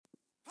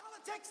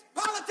Politics,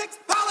 politics,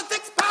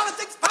 politics,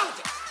 politics,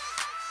 politics.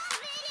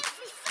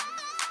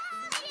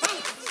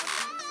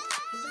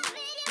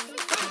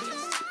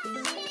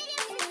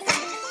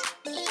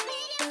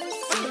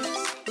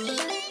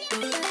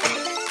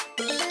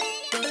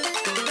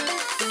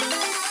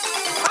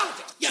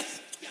 Yes.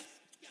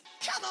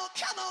 Come on,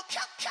 come on,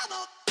 come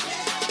on.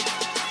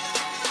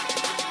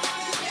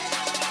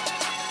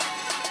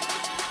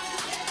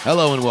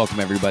 Hello and welcome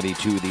everybody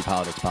to the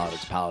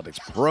Politics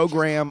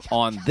program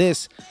on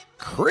this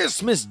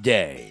Christmas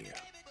Day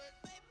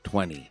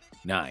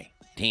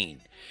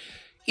 2019.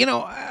 You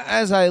know,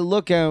 as I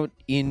look out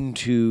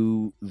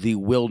into the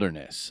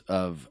wilderness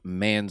of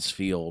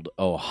Mansfield,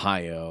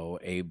 Ohio,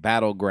 a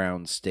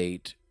battleground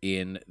state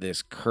in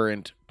this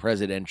current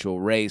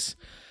presidential race,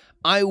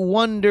 I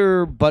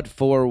wonder but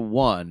for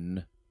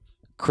one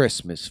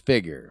Christmas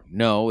figure.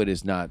 No, it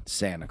is not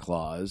Santa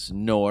Claus,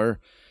 nor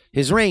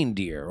his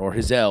reindeer, or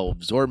his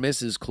elves, or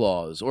Mrs.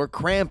 Claus, or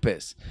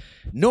Krampus,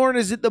 nor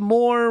is it the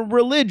more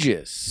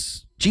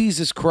religious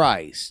Jesus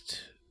Christ,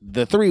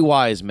 the three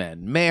wise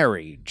men,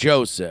 Mary,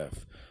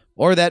 Joseph,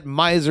 or that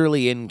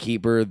miserly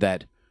innkeeper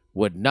that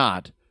would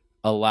not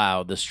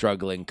allow the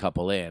struggling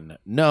couple in.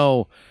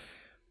 No,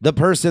 the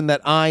person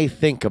that I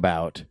think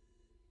about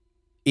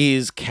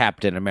is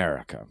Captain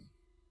America.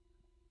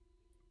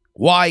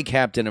 Why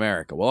Captain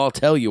America? Well, I'll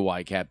tell you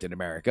why Captain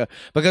America,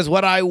 because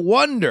what I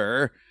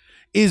wonder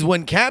is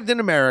when Captain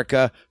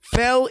America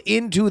fell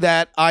into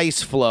that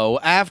ice floe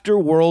after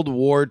World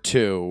War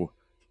II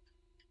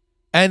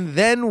and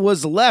then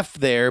was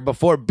left there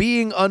before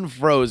being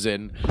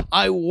unfrozen,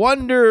 I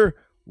wonder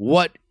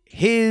what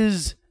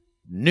his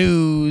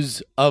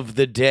news of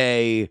the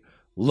day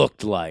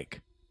looked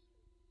like.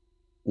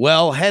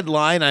 Well,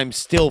 headline, I'm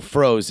still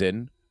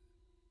frozen.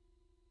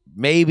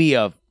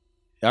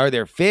 Are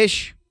there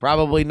fish?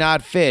 Probably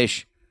not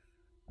fish.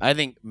 I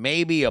think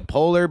maybe a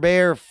polar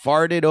bear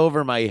farted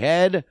over my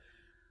head.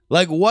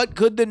 Like, what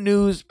could the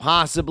news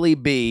possibly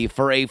be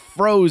for a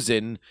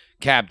frozen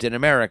Captain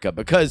America?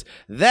 Because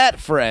that,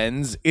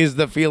 friends, is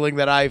the feeling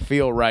that I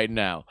feel right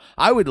now.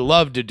 I would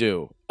love to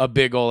do a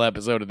big ol'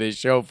 episode of this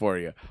show for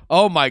you.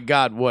 Oh my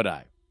God, would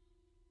I?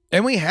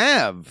 And we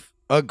have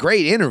a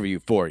great interview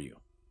for you.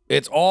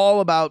 It's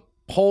all about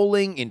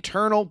polling,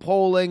 internal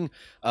polling,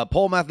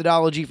 poll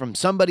methodology from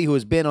somebody who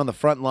has been on the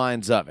front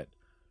lines of it.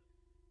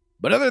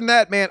 But other than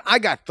that, man, I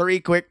got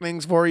three quick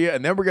things for you,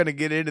 and then we're going to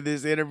get into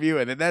this interview,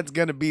 and then that's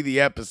going to be the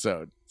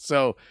episode.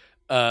 So,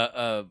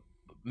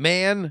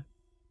 man,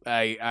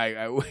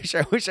 I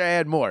wish I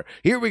had more.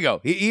 Here we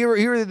go. Here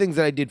are the things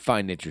that I did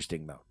find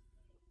interesting, though.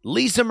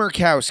 Lisa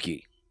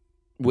Murkowski,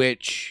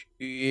 which,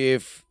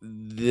 if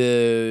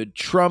the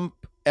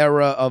Trump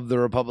era of the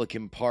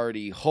Republican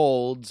Party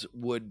holds,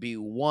 would be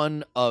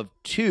one of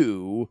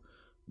two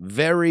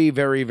very,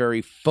 very,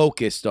 very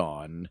focused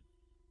on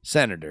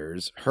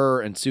senators,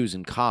 her and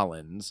Susan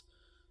Collins,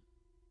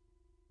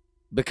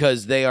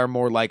 because they are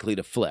more likely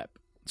to flip.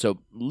 So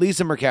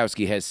Lisa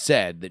Murkowski has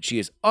said that she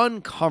is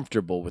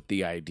uncomfortable with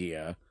the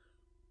idea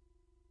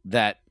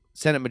that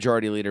Senate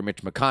Majority Leader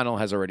Mitch McConnell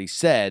has already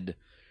said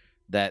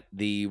that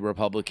the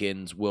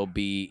Republicans will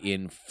be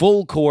in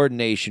full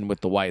coordination with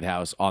the White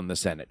House on the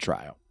Senate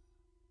trial.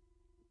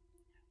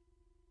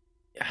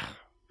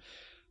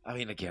 I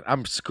mean, again,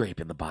 I'm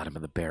scraping the bottom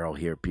of the barrel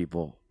here,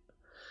 people.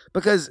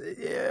 Because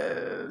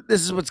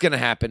this is what's going to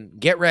happen.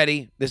 Get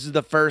ready. This is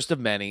the first of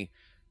many.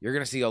 You're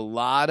going to see a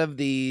lot of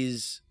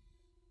these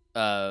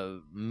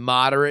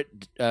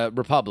moderate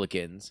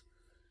Republicans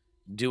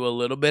do a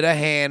little bit of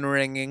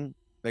hand-wringing.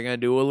 They're going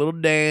to do a little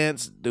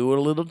dance, do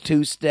a little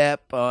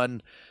two-step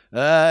on,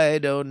 I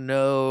don't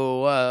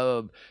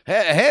know,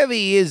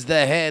 heavy is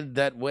the head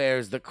that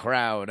wears the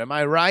crown. Am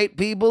I right,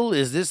 people?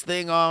 Is this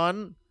thing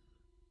on?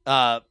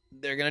 They're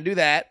going to do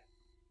that.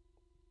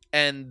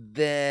 And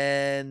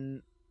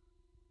then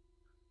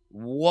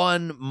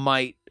one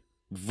might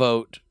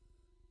vote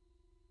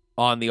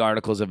on the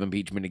articles of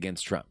impeachment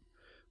against Trump.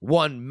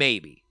 One,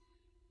 maybe.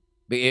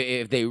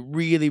 If they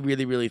really,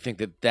 really, really think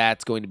that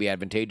that's going to be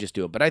advantageous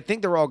to it. But I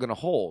think they're all going to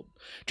hold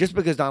just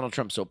because Donald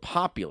Trump's so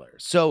popular.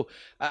 So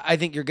I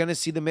think you're going to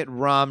see the Mitt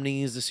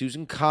Romneys, the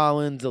Susan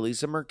Collins, the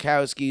Lisa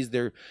Murkowskis.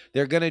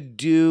 They're going to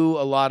do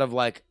a lot of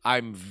like,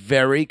 I'm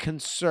very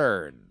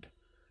concerned.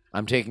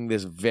 I'm taking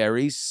this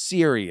very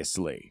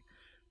seriously.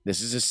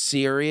 This is a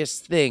serious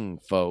thing,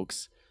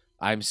 folks.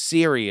 I'm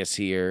serious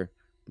here.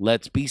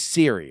 Let's be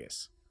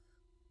serious.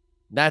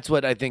 That's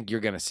what I think you're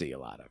going to see a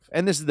lot of.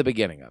 And this is the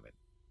beginning of it.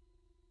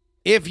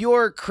 If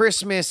your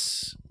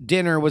Christmas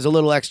dinner was a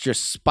little extra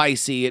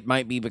spicy, it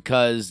might be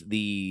because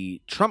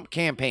the Trump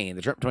campaign,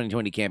 the Trump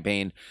 2020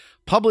 campaign,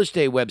 published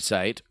a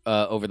website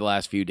over the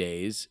last few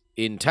days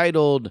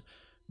entitled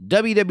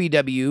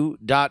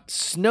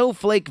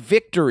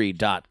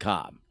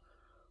www.snowflakevictory.com,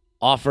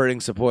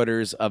 offering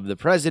supporters of the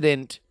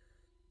president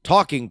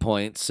talking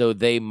points so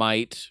they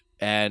might,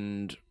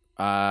 and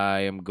I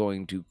am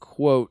going to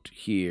quote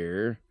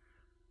here,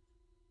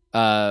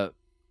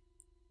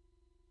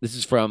 This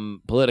is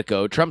from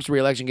Politico. Trump's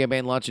re-election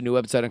campaign launched a new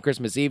website on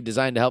Christmas Eve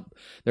designed to help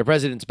their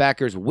president's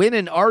backers win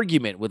an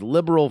argument with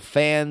liberal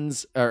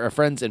fans or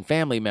friends and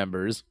family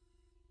members.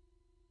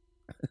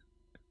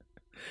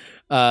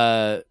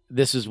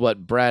 This is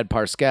what Brad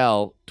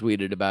Parscale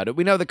tweeted about it.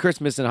 We know that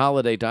Christmas and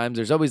holiday times,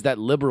 there's always that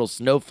liberal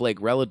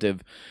snowflake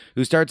relative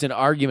who starts an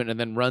argument and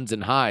then runs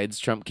and hides,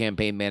 Trump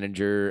campaign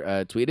manager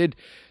tweeted.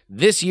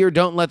 This year,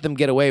 don't let them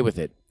get away with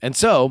it. And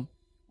so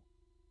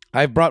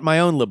I've brought my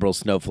own liberal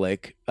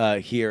snowflake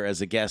here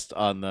as a guest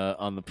on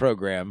the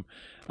program.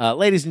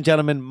 Ladies and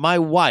gentlemen, my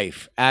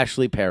wife,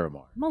 Ashley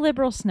Paramore. I'm a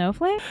liberal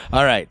snowflake?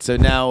 All right. So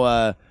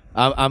now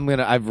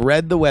I've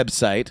read the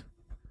website.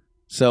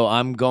 So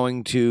I'm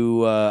going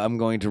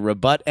to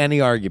rebut any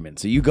argument.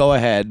 So you go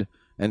ahead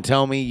and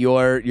tell me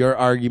your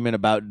argument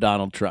about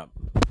Donald Trump.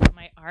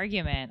 My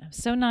argument? I'm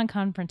so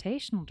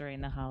non-confrontational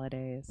during the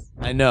holidays.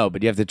 I know,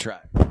 but you have to try.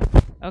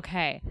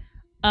 Okay.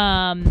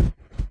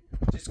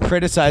 Just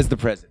criticize the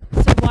president.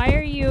 So why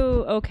are you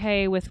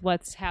okay with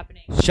what's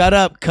happening? Shut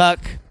up, cuck.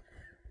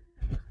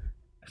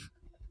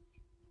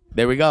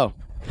 There we go.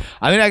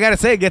 I mean, I gotta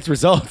say, it gets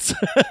results.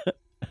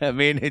 I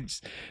mean,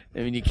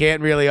 you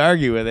can't really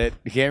argue with it.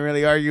 You can't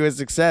really argue with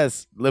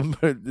success. The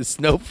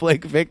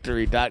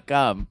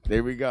snowflakevictory.com.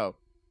 There we go.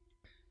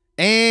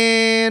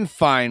 And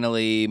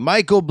finally,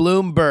 Michael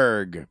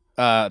Bloomberg.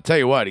 Tell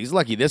you what, he's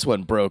lucky this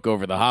one broke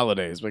over the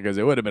holidays because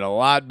it would have been a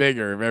lot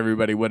bigger if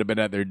everybody would have been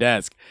at their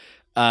desk.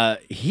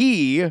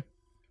 He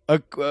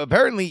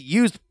apparently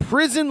used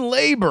prison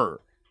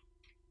labor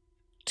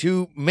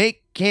to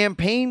make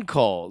campaign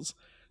calls.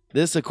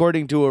 This,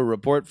 according to a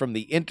report from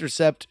The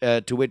Intercept,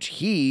 to which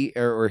he,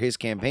 or his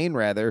campaign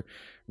rather,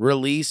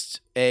 released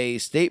a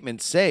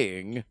statement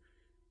saying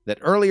that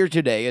earlier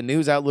today, a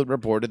news outlet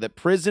reported that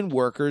prison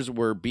workers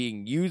were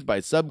being used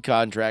by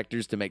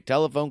subcontractors to make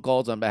telephone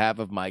calls on behalf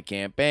of my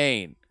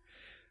campaign.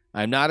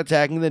 I'm not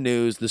attacking the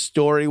news. The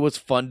story was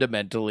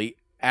fundamentally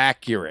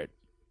accurate.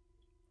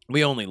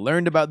 We only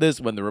learned about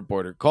this when the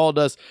reporter called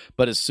us,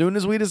 but as soon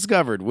as we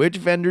discovered which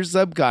vendor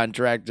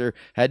subcontractor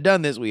had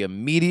done this, we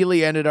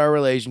immediately ended our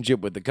relationship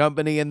with the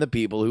company and the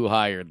people who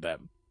hired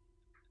them.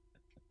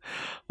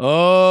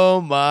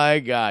 Oh my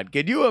God.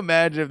 Can you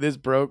imagine if this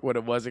broke when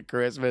it wasn't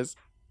Christmas?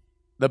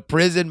 The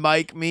prison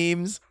Mike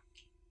memes?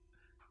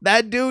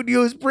 That dude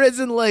used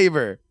prison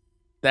labor.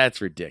 That's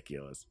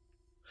ridiculous.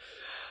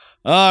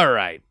 All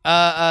right.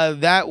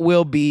 That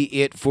will be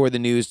it for the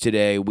news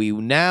today. We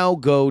now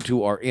go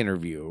to our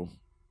interview.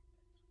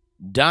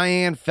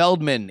 Diane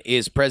Feldman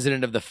is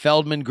president of the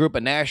Feldman Group,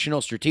 a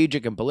national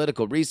strategic and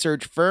political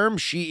research firm.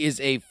 She is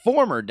a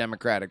former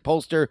Democratic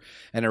pollster,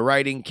 and her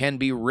writing can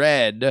be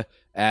read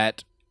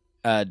at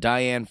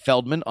Diane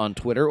Feldman on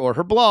Twitter or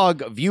her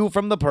blog,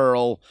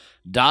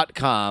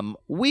 viewfromthepearl.com.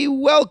 We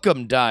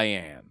welcome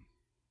Diane.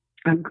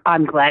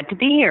 I'm glad to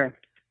be here.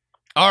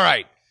 All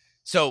right.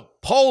 So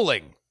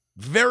polling.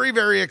 Very,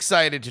 very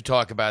excited to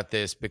talk about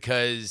this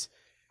because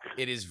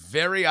it is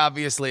very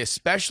obviously,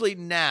 especially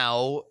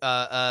now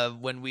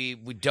when we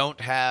don't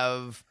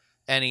have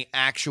any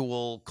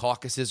actual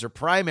caucuses or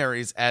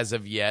primaries as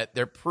of yet.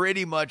 They're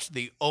pretty much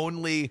the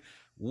only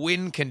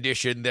win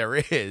condition there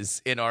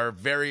is in our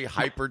very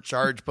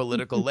hypercharged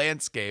political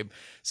landscape.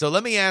 So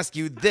let me ask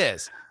you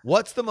this.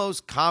 What's the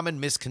most common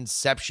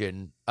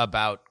misconception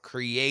about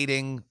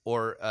creating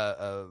or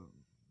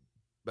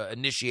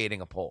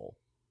initiating a poll?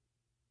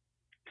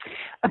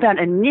 About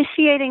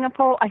initiating a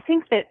poll, I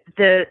think that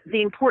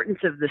the importance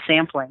of the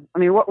sampling. I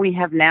mean, what we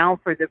have now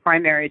for the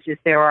primaries is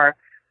there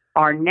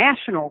are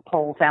national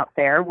polls out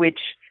there which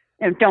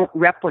don't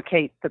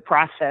replicate the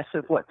process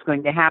of what's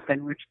going to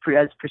happen, which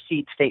does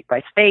proceed state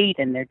by state,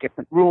 and there are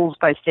different rules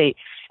by state.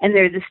 And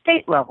there are the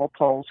state level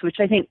polls,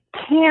 which I think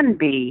can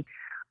be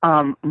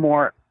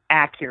more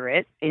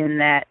accurate in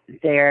that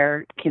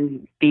there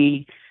can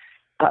be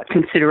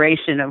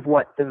consideration of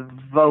what the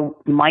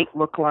vote might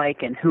look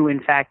like and who in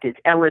fact is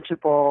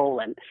eligible,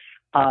 and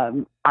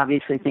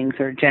obviously things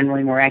are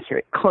generally more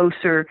accurate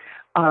closer.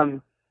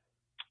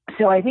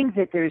 So I think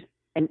that there's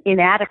an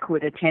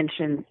inadequate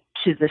attention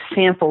to the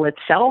sample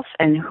itself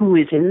and who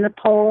is in the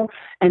poll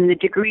and the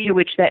degree to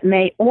which that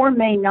may or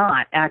may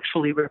not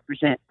actually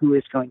represent who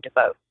is going to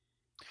vote.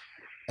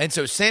 And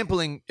so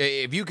sampling,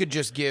 if you could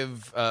just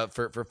give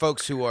for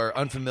folks who are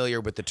unfamiliar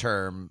with the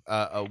term,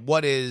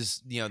 what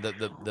is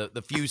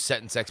the few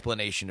sentence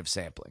explanation of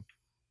sampling?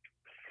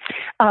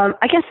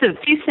 I guess the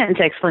few sentence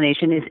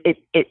explanation is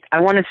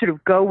I want to sort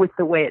of go with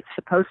the way it's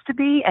supposed to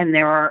be, and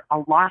there are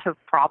a lot of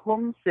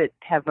problems that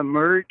have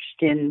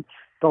emerged in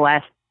the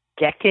last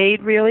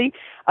decade, really.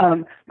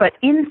 But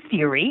in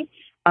theory,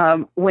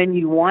 when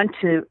you want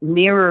to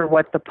mirror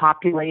what the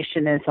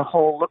population as a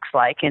whole looks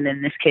like, and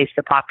in this case,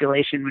 the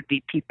population would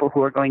be people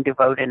who are going to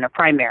vote in a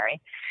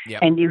primary,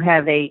 yep. And you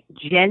have a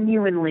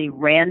genuinely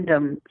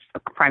random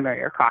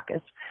primary or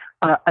caucus,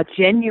 a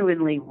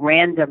genuinely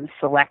random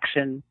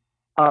selection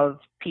of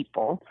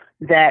people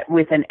that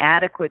with an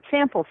adequate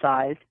sample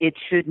size, it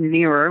should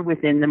mirror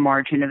within the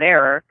margin of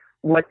error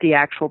what the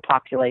actual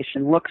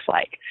population looks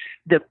like.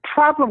 The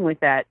problem with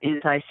that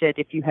is, I said,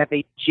 if you have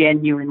a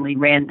genuinely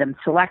random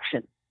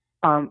selection,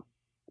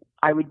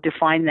 I would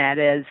define that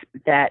as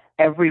that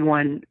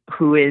everyone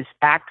who is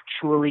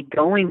actually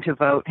going to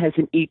vote has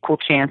an equal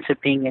chance of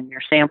being in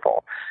your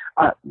sample.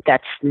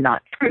 That's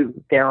not true.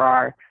 There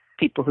are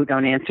people who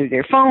don't answer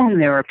their phone.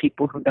 There are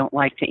people who don't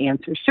like to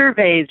answer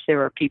surveys.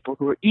 There are people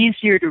who are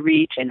easier to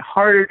reach and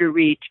harder to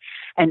reach.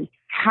 And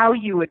how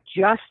you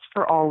adjust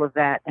for all of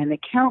that and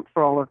account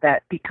for all of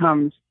that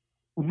becomes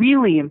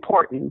really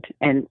important.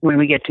 And when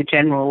we get to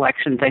general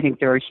elections, I think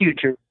there are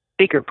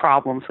bigger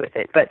problems with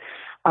it. But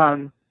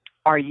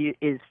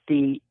is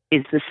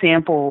the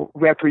sample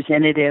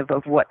representative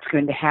of what's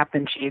going to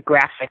happen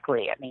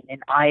geographically? I mean, in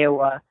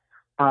Iowa,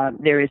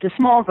 there is a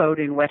small vote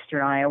in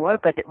western Iowa,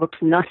 but it looks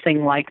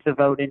nothing like the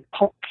vote in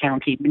Polk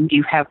County.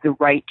 You have the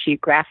right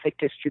geographic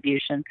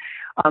distribution,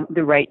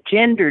 the right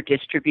gender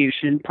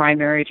distribution.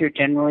 Primaries are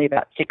generally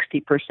about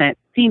 60%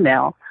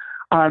 female.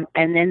 And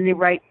then the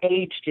right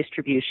age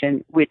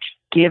distribution, which,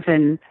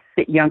 given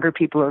that younger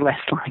people are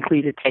less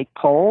likely to take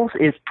polls,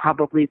 is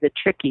probably the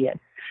trickiest.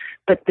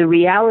 But the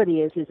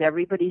reality is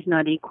everybody's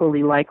not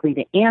equally likely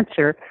to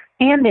answer.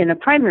 And in a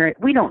primary,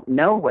 we don't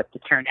know what the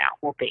turnout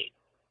will be.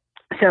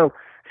 So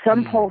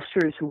some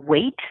pollsters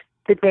weight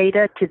the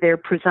data to their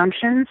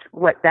presumptions.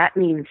 What that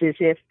means is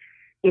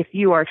if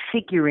you are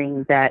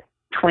figuring that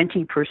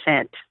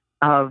 20%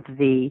 of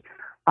the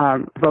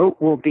vote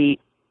will be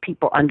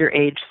people under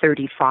age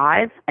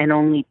 35 and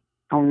only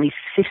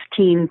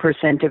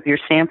 15% of your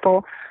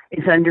sample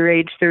is under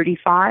age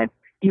 35,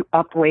 you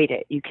upweight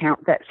it. You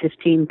count that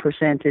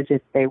 15% as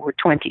if they were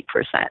 20%.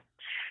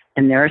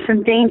 And there are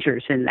some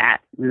dangers in that.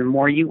 The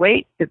more you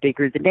weight, the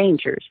bigger the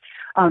dangers.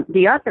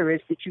 The other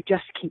is that you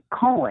just keep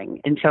calling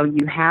until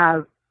you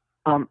have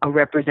a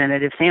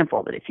representative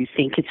sample. That if you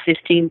think it's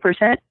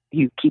 15%,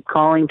 you keep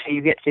calling till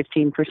you get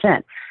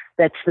 15%.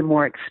 That's the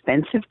more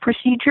expensive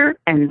procedure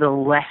and the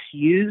less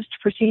used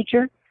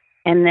procedure.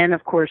 And then,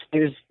 of course,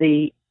 there's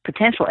the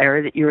potential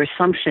error that your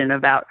assumption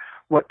about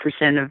what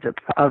percent of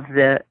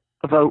the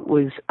vote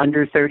was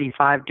under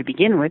 35 to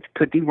begin with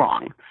could be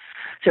wrong.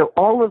 So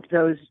all of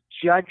those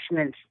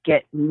judgments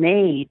get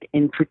made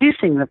in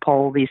producing the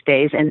poll these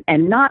days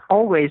and not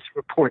always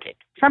reported.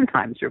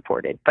 Sometimes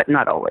reported, but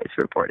not always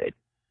reported.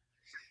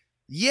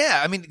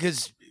 Yeah, I mean,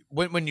 because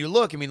when you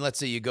look, I mean, let's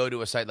say you go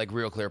to a site like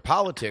Real Clear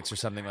Politics or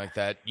something like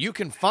that, you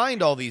can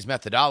find all these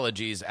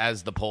methodologies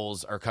as the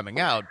polls are coming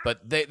out,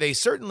 but they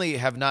certainly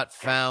have not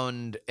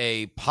found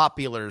a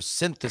popular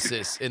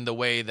synthesis in the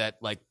way that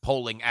like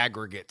polling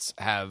aggregates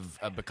have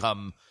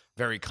become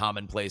very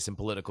commonplace in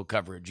political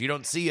coverage. You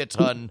don't see a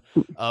ton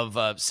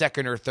of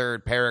second or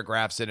third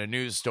paragraphs in a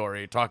news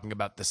story talking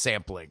about the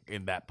sampling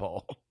in that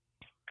poll.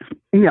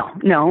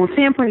 No.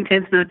 Sampling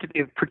tends not to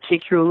be a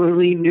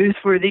particularly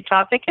newsworthy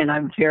topic, and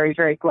I'm very,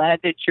 very glad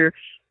that you're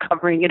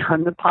covering it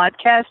on the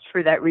podcast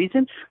for that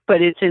reason.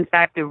 But it's, in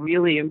fact, a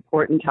really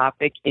important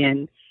topic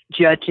in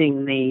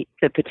judging the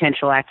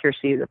potential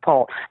accuracy of the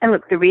poll. And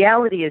look, the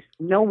reality is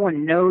no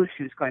one knows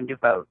who's going to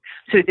vote.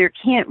 So there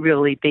can't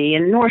really be,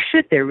 and nor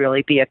should there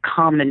really be, a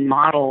common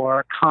model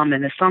or a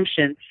common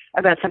assumption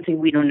about something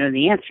we don't know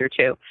the answer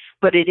to.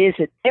 But it is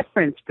a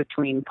difference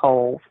between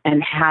polls,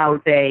 and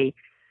how they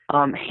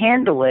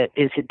handle it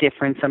is a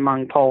difference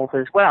among polls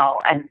as well.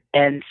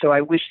 And so I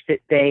wish that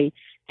they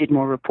did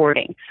more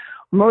reporting.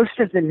 Most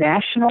of the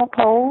national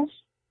polls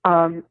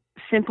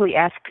simply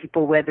ask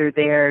people whether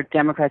they're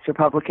Democrats,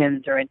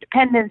 Republicans, or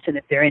independents, and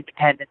if they're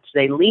independents,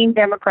 they lean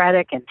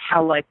Democratic, and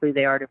how likely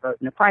they are to vote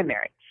in the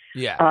primary.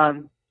 Yeah.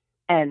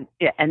 And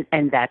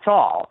that's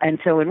all. And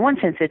so in one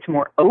sense, it's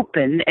more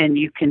open, and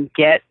you can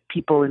get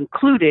people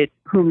included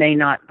who may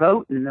not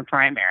vote in the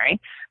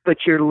primary,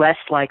 but you're less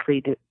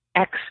likely to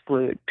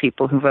exclude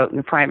people who vote in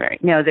the primary.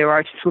 Now, there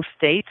are still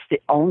states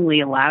that only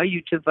allow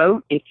you to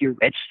vote if you're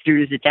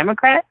registered as a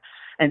Democrat.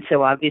 And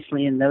so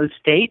obviously in those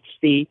states,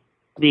 the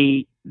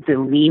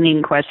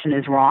leaning question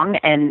is wrong.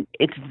 And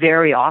it's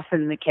very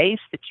often the case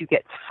that you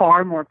get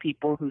far more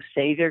people who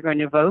say they're going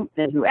to vote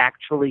than who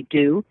actually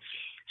do.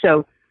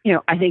 So,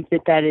 I think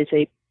that is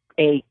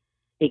a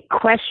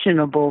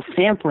questionable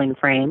sampling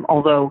frame,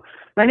 although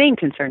my main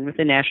concern with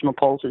the national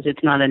polls is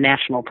it's not a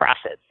national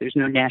process. There's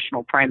no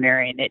national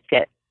primary, and it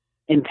gets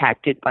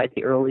impacted by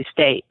the early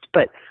states.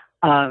 But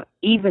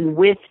even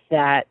with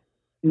that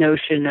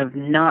notion of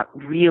not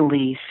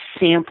really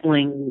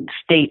sampling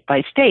state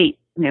by state,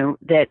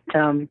 that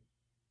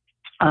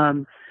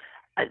I'm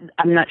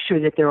not sure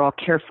that they're all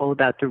careful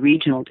about the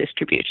regional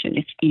distribution.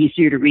 It's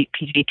easier to reach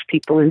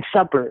people in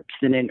suburbs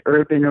than in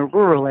urban or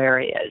rural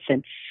areas.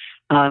 And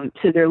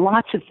so there are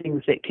lots of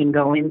things that can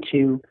go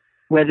into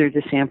whether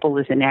the sample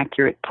is an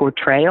accurate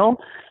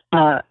portrayal.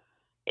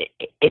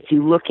 If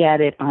you look at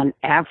it on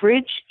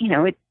average,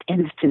 it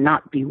tends to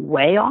not be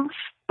way off,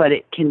 but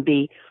it can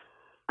be,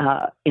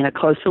 in a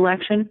close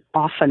election,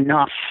 off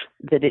enough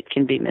that it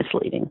can be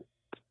misleading.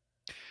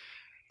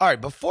 All right,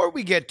 before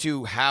we get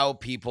to how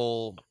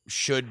people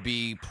should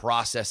be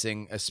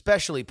processing,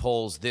 especially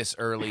polls this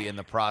early in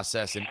the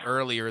process and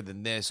earlier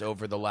than this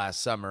over the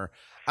last summer,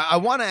 I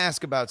want to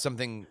ask about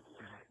something,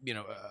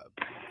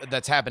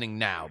 that's happening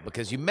now,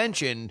 because you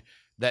mentioned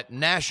that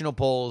national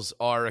polls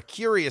are a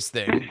curious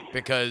thing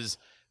because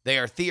they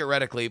are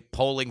theoretically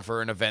polling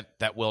for an event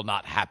that will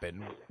not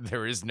happen.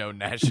 There is no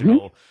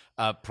national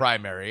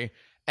primary.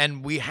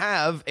 And we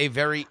have a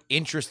very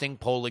interesting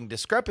polling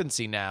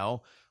discrepancy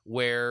now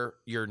where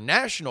your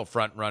national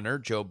frontrunner,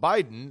 Joe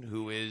Biden,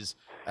 who is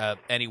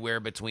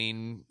anywhere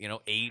between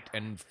 8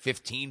 and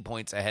 15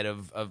 points ahead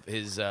of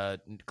his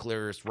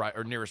clearest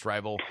or nearest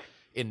rival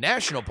in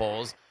national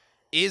polls,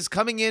 is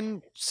coming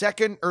in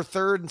second or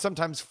third and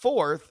sometimes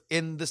fourth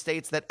in the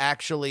states that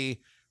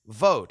actually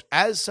vote.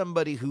 As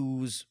somebody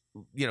who's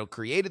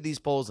created these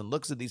polls and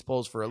looks at these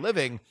polls for a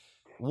living,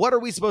 what are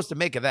we supposed to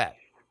make of that?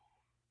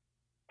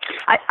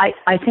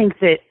 I think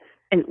that,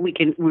 and we're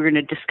going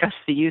to discuss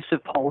the use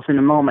of polls in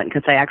a moment,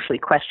 because I actually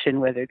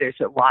question whether there's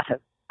a lot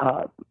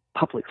of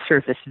public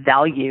service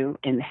value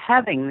in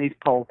having these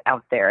polls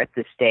out there at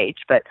this stage.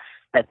 But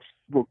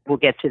we'll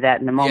get to that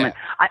in a moment.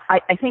 Yeah.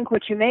 I think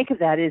what you make of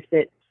that is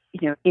that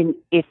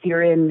if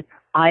you're in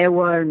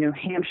Iowa or New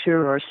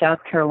Hampshire or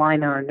South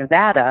Carolina or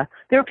Nevada,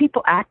 there are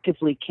people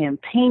actively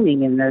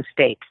campaigning in those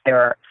states. There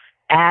are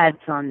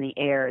ads on the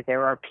air.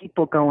 There are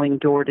people going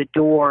door to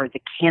door.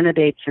 The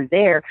candidates are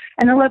there,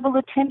 and the level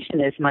of tension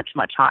is much,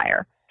 much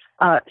higher.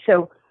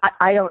 So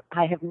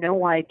I have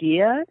no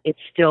idea.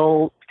 It's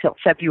still till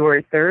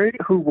February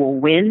 3rd who will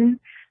win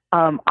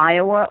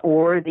Iowa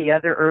or the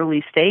other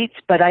early states,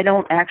 but I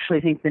don't actually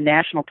think the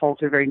national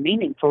polls are very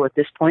meaningful at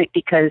this point,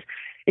 because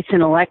it's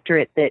an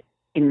electorate that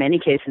in many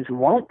cases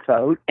won't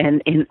vote,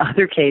 and in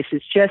other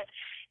cases just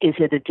is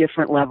at a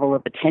different level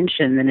of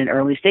attention than in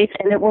early states,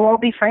 and it will all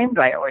be framed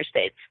by early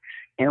states.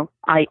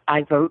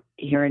 I vote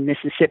here in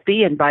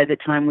Mississippi, and by the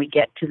time we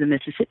get to the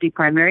Mississippi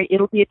primary,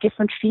 it'll be a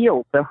different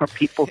field. There are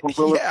people who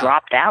will have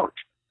dropped out.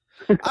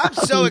 I'm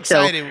so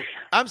excited.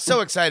 I'm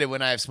so excited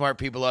when I have smart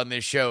people on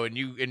this show and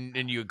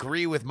you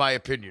agree with my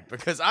opinion,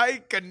 because I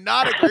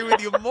cannot agree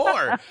with you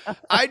more.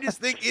 I just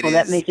think it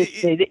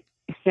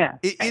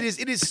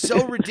is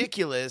so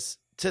ridiculous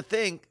to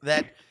think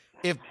that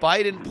if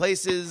Biden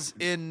places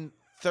in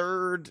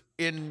third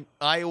in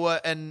Iowa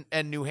and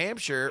New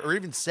Hampshire, or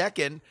even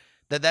second,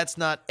 that's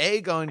not A,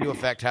 going to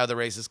affect how the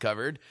race is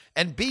covered,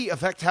 and B,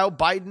 affect how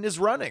Biden is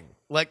running.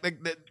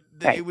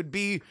 It would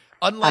be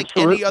unlike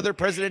any other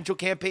presidential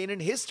campaign in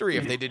history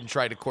if they didn't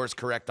try to course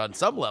correct on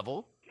some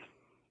level.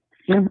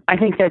 Yeah, I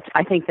think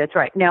that's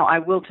right. Now, I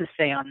will just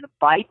say on the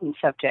Biden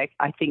subject,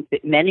 I think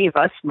that many of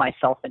us,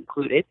 myself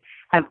included,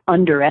 have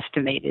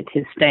underestimated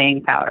his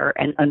staying power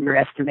and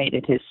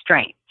underestimated his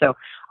strength. So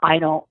I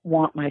don't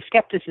want my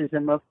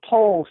skepticism of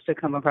polls to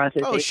come across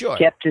as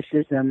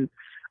skepticism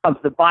of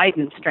the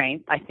Biden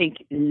strength. I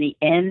think in the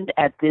end,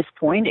 at this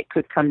point, it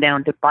could come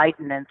down to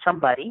Biden and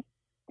somebody,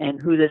 and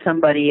who the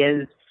somebody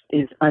is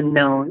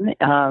unknown,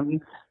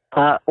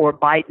 or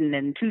Biden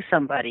and two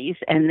somebodies,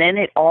 and then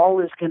it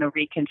all is going to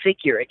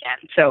reconfigure again.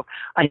 So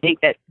I think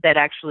that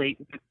actually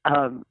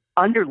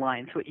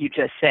underlines what you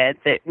just said,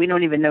 that we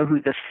don't even know who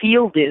the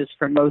field is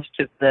for most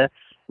of the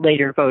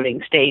later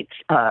voting states,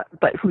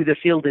 but who the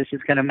field is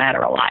going to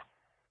matter a lot.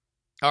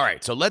 All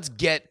right, so let's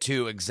get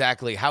to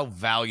exactly how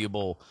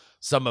valuable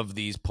some of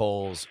these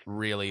polls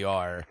really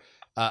are.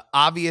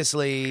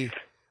 Obviously,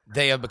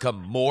 they have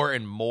become more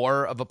and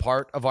more of a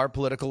part of our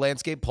political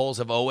landscape. Polls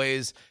have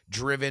always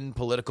driven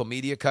political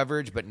media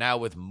coverage, but now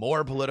with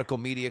more political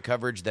media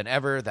coverage than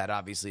ever, that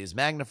obviously is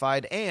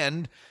magnified.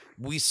 And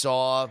we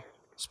saw,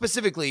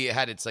 specifically, it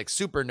had its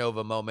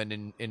supernova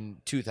moment in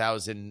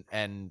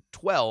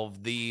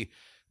 2012, the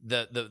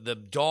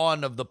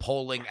dawn of the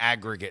polling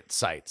aggregate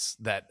sites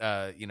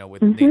that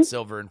with Nate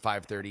Silver and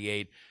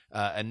 538,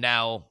 and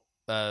now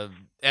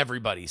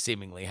everybody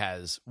seemingly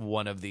has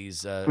one of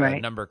these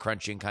number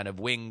crunching kind of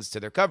wings to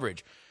their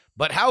coverage.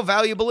 But how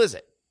valuable is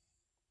it?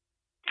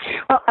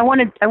 Well, I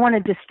want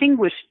to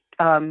distinguish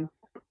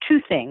two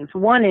things.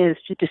 One is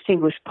to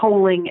distinguish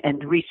polling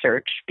and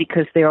research,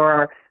 because there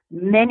are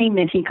many,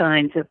 many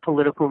kinds of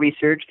political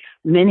research,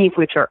 many of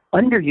which are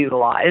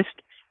underutilized.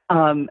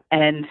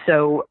 And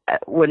so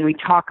when we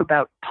talk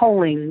about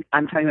polling,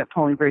 I'm talking about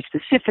polling very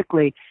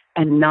specifically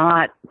and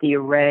not the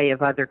array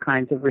of other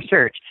kinds of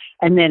research.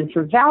 And then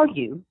for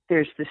value,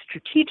 there's the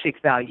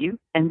strategic value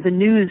and the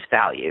news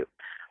value.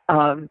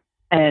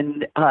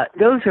 And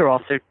those are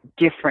also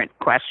different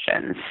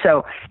questions.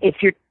 So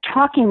if you're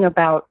talking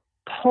about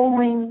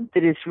polling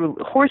that is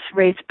horse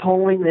race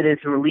polling that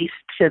is released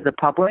to the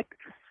public,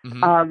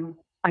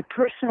 I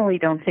personally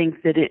don't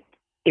think that it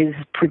is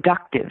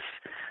productive.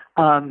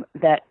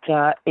 That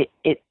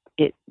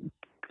it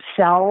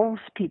sells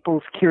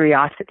people's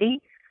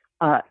curiosity.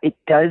 It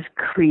does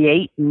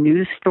create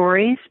news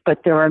stories,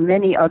 but there are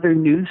many other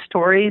news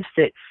stories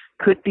that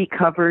could be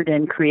covered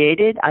and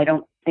created. I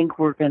don't think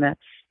we're going to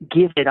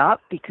give it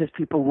up, because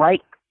people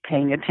like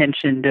paying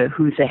attention to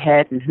who's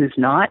ahead and who's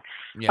not.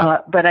 Yeah.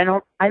 But I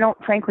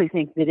don't frankly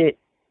think that it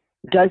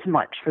does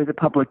much for the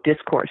public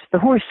discourse. The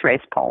horse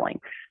race polling,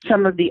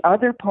 some of the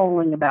other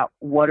polling about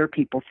what are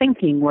people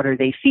thinking, what are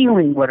they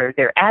feeling, what are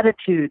their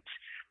attitudes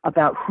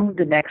about who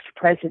the next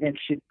president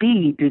should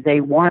be. Do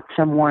they want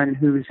someone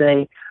who's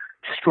a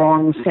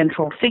strong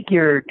central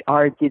figure,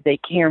 or do they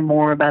care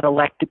more about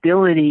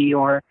electability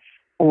or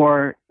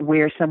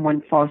where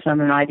someone falls on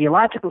an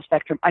ideological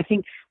spectrum? I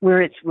think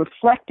where it's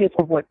reflective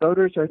of what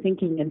voters are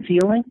thinking and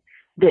feeling,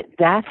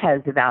 that has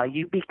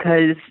value,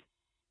 because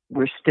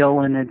we're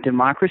still in a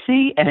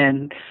democracy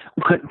and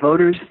what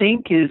voters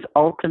think is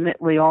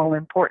ultimately all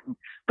important.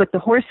 But the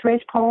horse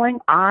race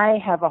polling, I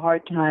have a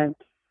hard time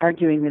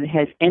arguing that it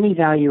has any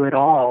value at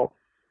all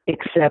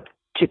except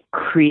to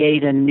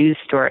create a news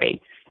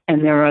story.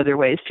 And there are other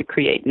ways to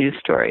create news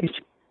stories.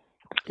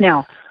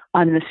 Now,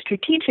 on the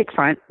strategic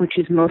front, which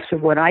is most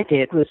of what I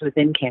did, was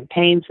within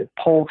campaigns of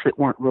polls that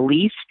weren't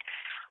released.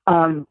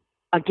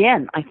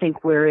 Again, I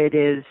think where it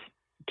is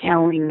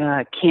telling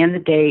a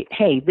candidate,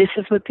 hey, this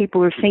is what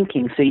people are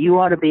thinking, so you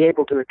ought to be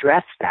able to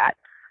address that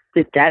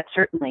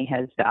certainly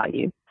has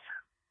value.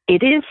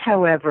 It is,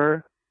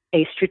 however,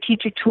 a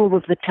strategic tool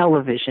of the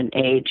television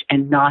age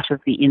and not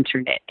of the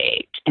internet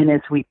age. And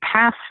as we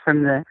pass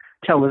from the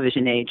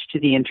television age to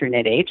the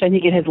internet age, I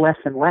think it has less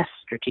and less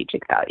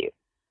strategic value.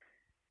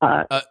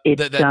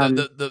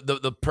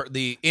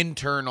 The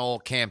internal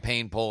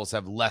campaign polls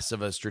have less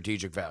of a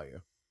strategic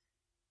value.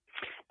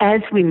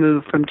 As we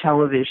move from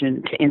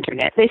television to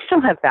internet, they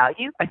still have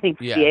value. I think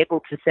to be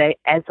able to say,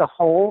 as a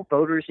whole,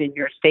 voters in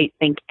your state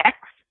think X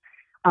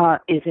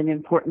is an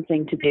important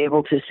thing to be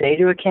able to say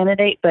to a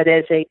candidate. But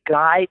as a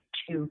guide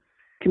to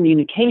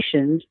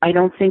communications, I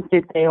don't think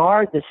that they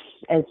are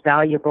as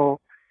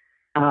valuable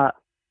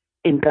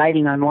in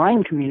guiding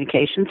online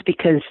communications,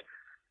 because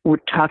we're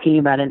talking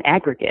about an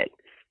aggregate.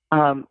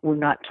 We're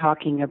not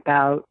talking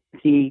about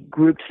the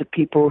groups of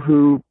people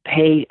who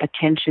pay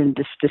attention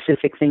to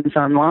specific things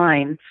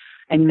online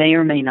and may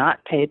or may not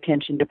pay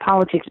attention to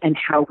politics and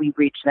how we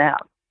reach them.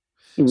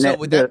 So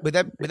would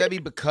that be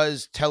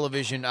because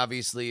television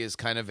obviously is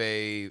kind of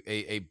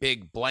a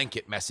big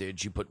blanket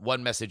message? You put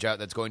one message out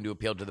that's going to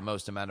appeal to the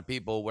most amount of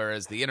people,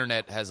 whereas the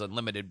internet has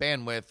unlimited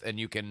bandwidth and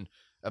you can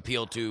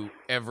appeal to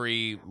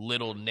every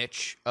little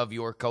niche of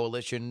your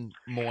coalition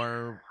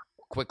more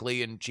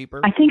quickly and cheaper?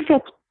 I think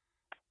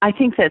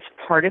that's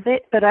part of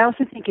it, but I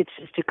also think it's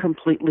just a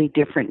completely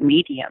different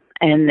medium,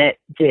 and that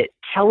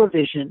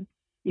television,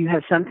 you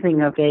have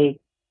something of a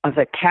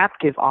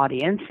captive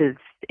audience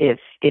if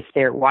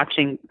they're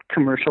watching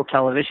commercial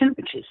television,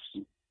 which is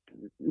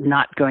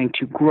not going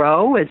to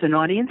grow as an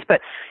audience.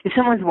 But if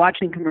someone's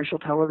watching commercial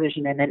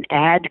television and an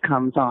ad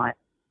comes on,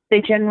 they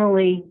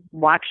generally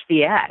watch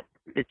the ad.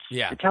 The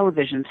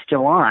television's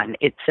still on.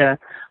 It's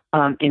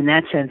in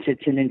that sense,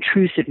 it's an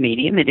intrusive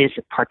medium. It is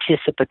a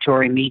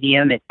participatory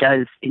medium. It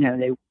does,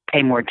 they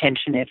pay more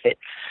attention if it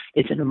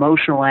is an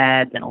emotional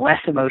ad than a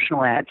less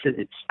emotional ad. So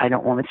I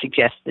don't want to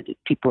suggest that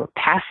people are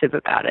passive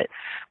about it,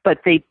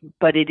 but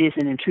it is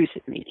an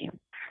intrusive medium.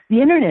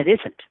 The internet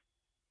isn't.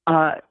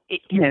 That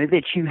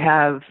you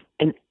have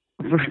a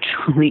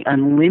virtually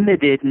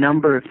unlimited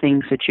number of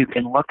things that you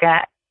can look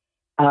at.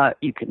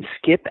 You can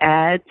skip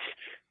ads.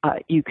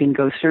 You can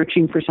go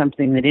searching for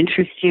something that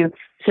interests you.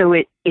 So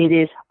it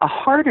is a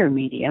harder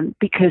medium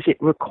because it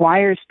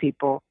requires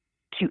people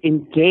to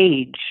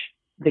engage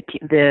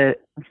the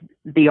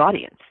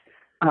audience,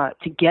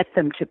 to get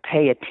them to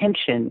pay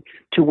attention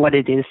to what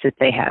it is that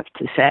they have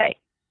to say,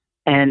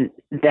 and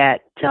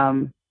that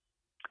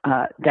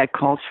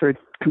calls for a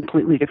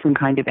completely different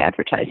kind of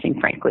advertising,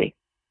 frankly.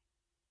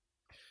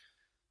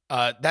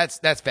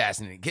 That's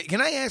fascinating.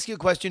 Can I ask you a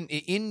question?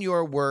 In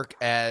your work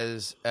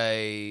as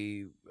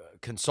a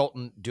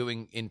consultant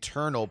doing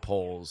internal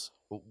polls,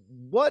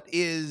 what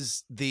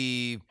is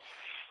the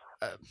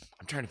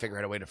I'm trying to figure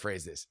out a way to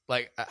phrase this.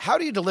 Like, how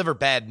do you deliver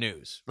bad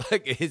news?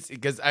 Like,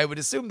 because I would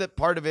assume that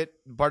part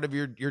of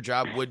your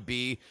job would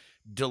be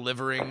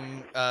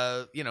delivering,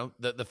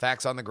 the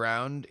facts on the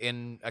ground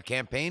in a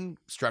campaign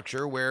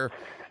structure where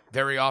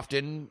very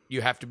often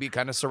you have to be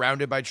kind of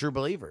surrounded by true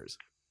believers.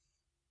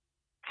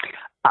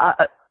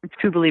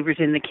 True believers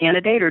in the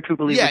candidate, or true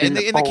believers in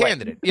the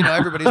candidate.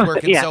 Everybody's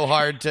working so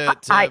hard to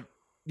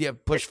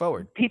push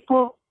forward.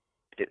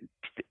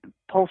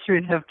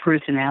 Pollsters have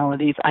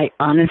personalities. I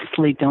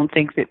honestly don't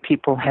think that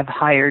people have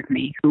hired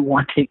me who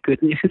want a good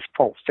news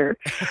pollster.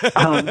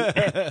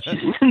 It's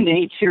just the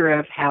nature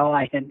of how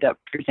I end up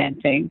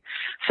presenting.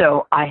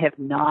 So I have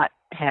not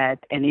had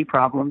any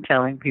problem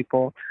telling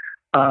people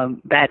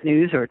bad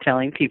news, or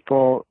telling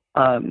people,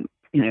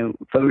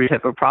 voters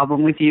have a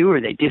problem with you,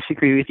 or they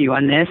disagree with you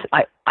on this.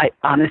 I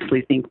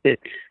honestly think that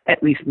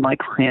at least my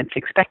clients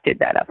expected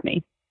that of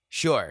me.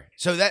 Sure.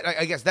 So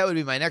I guess that would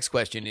be my next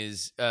question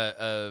is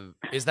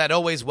that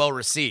always well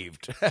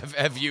received?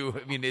 Have you,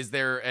 is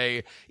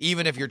there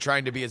even if you're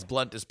trying to be as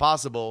blunt as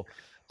possible,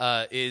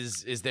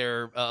 is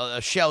there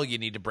a shell you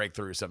need to break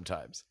through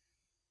sometimes?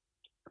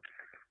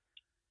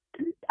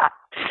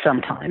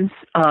 sometimes.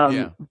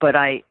 But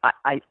I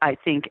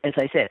think, as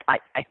I said,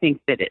 I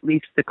think that at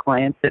least the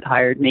clients that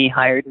hired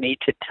me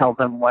to tell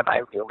them what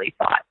I really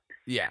thought.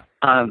 Yeah.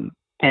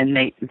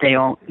 And they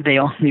all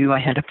knew I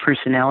had a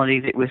personality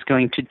that was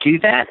going to do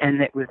that,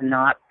 and that was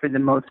not, for the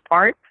most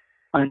part,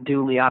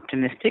 unduly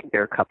optimistic.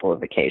 There are a couple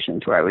of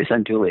occasions where I was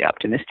unduly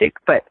optimistic,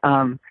 but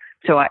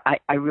so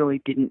I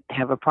really didn't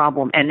have a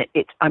problem. And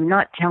I'm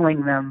not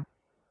telling them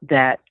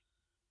that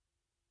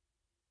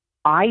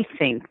I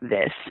think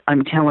this.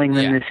 I'm telling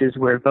them this is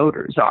where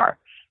voters are,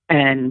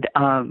 and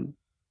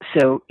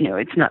so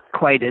it's not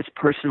quite as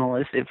personal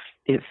as if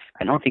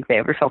I don't think they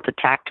ever felt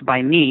attacked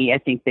by me. I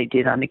think they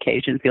did on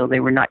occasion feel they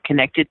were not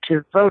connected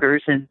to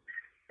voters, and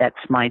that's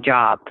my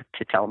job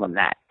to tell them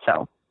that.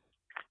 So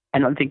I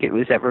don't think it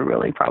was ever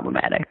really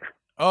problematic.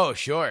 Oh,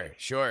 sure.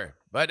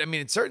 But I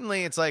mean, it's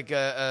like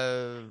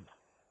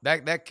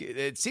that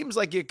it seems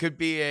like it could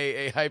be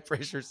a high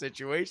pressure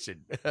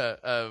situation,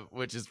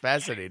 which is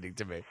fascinating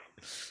to me.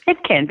 It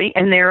can be,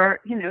 and there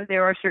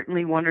are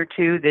certainly one or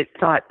two that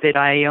thought that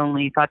I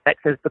only thought that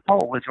because the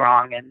poll was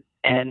wrong, and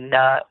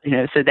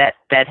so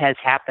that has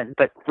happened,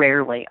 but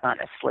rarely,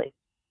 honestly.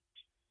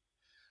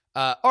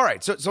 All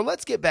right, so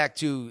let's get back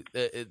to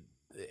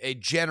a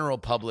general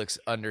public's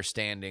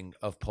understanding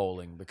of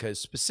polling, because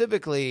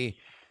specifically,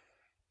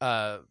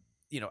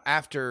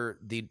 after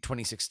the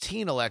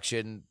 2016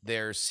 election,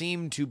 there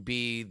seemed to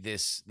be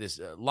this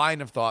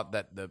line of thought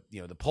that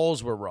the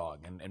polls were wrong,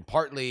 and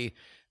partly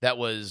that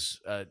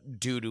was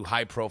due to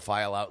high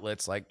profile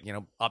outlets like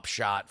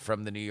Upshot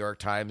from the New York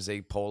Times,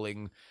 a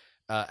polling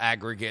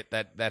aggregate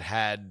that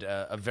had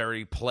a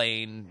very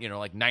plain,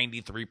 like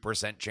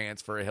 93%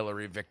 chance for a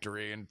Hillary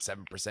victory and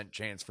 7%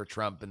 chance for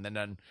Trump, and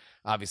then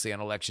obviously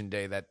on election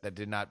day that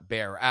did not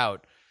bear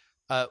out.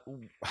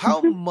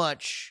 How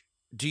much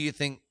do you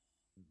think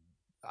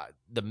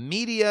the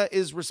media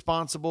is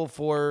responsible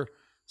for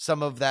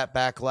some of that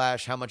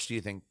backlash? How much do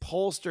you think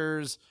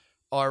pollsters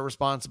are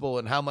responsible,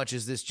 and how much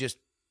is this just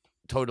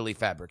totally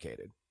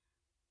fabricated?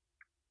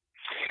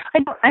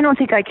 I don't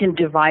think I can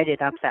divide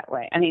it up that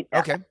way. I mean,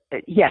 okay.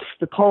 Yes,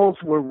 the polls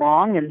were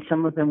wrong, and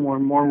some of them were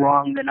more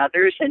wrong than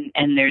others,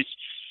 and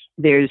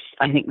there's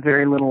I think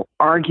very little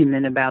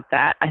argument about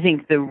that. I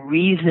think the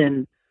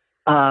reason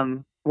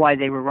why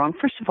they were wrong,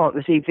 first of all, it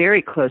was a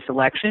very close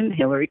election.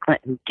 Hillary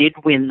Clinton did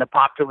win the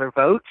popular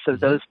vote, so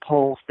those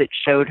polls that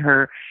showed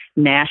her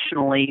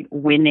nationally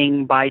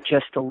winning by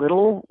just a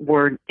little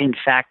were in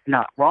fact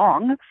not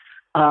wrong,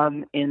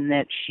 in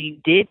that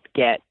she did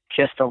get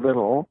just a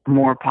little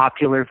more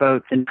popular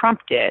vote than Trump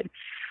did.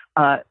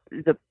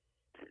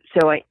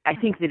 So I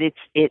think that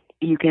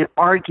you can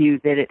argue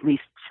that at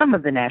least some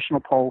of the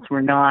national polls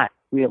were not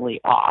really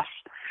off.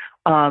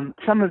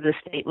 Some of the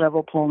state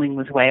level polling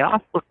was way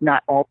off. Look,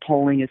 not all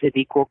polling is of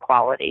equal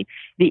quality.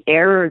 The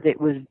error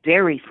that was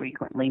very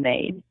frequently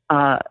made,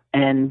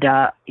 and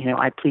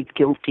I plead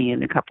guilty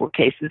in a couple of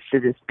cases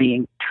to this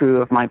being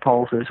true of my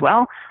polls as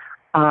well,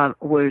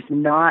 was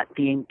not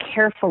being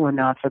careful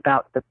enough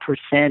about the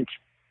percent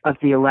of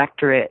the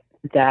electorate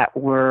that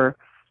were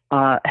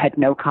had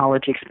no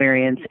college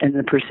experience and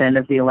the percent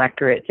of the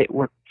electorate that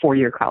were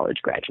four-year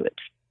college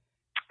graduates.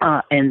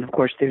 And of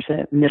course, there's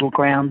a middle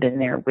ground in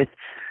there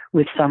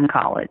with some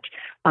college.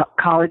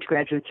 College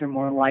graduates are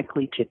more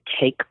likely to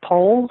take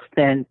polls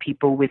than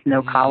people with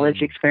no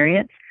college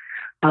experience.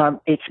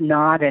 It's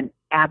not an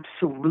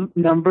absolute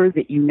number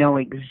that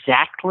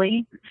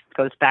exactly,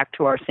 goes back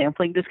to our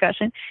sampling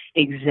discussion,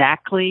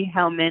 exactly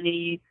how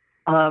many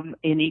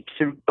in each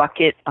sort of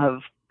bucket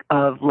of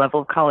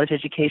level of college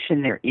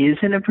education there is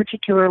in a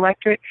particular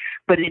electorate,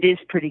 but it is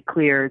pretty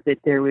clear that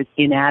there was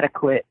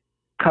inadequate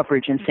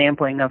coverage and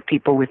sampling of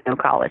people with no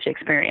college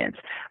experience.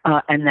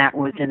 And that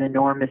was an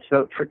enormous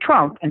vote for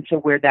Trump. And so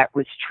where that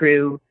was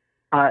true,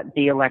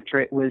 the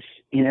electorate was,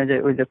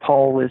 the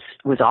poll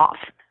was off.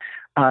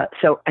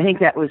 So I think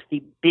that was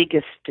the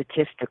biggest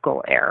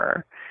statistical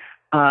error.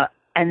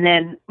 And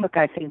then, look,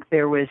 I think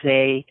there was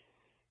a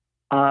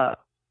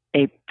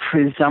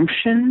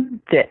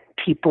presumption that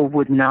people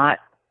would not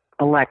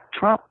elect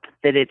Trump,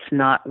 that it's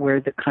not where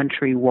the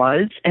country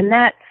was. And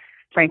that,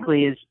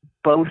 frankly, is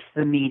both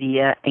the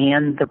media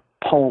and the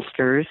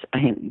pollsters,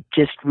 I think,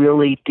 just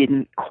really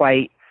didn't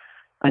quite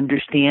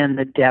understand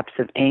the depth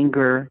of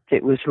anger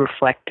that was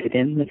reflected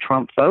in the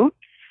Trump vote,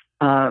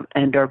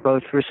 and are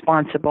both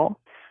responsible.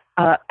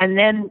 And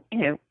then,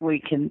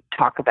 we can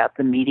talk about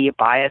the media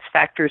bias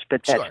factors,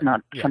 but that's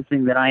not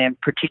something that I am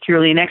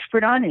particularly an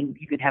expert on, and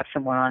you could have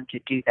someone on to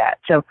do that.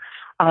 So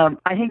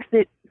I think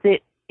that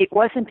it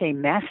wasn't a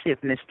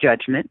massive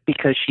misjudgment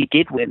because she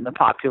did win the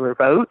popular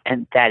vote,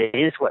 and that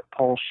is what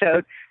polls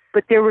showed.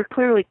 But there were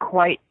clearly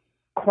quite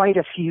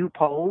a few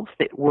polls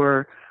that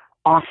were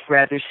off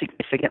rather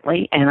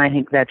significantly, and I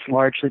think that's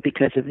largely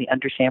because of the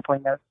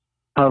undersampling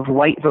of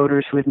white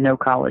voters with no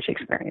college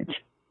experience.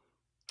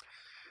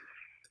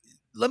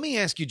 Let me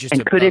ask you just.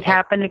 And could it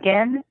happen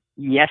again?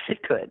 Yes,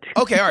 it could.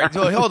 Okay, all right.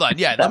 So hold on.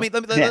 Yeah,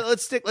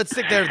 let's stick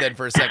there then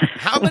for a second.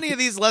 How many of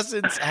these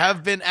lessons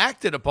have been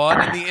acted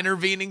upon in the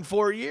intervening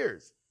 4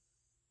 years?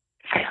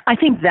 I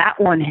think that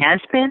one has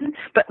been.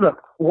 But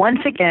look, once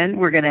again,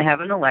 we're going to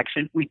have an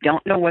election. We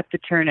don't know what the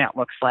turnout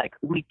looks like.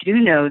 We do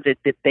know that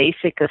the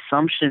basic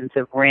assumptions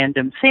of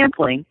random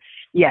sampling,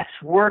 yes,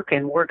 work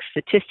and work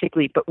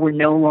statistically, but we're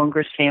no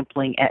longer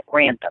sampling at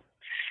random.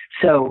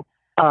 So,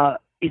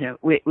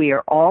 we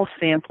are all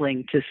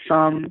sampling to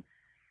some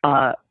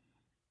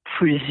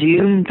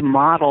presumed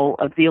model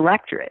of the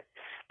electorate.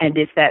 And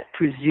if that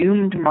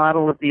presumed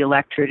model of the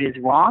electorate is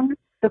wrong,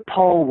 the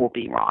poll will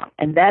be wrong.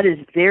 And that is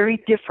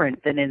very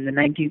different than in the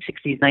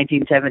 1960s,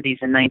 1970s,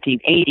 and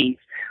 1980s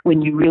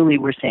when you really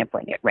were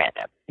sampling at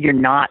random. You're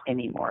not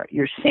anymore.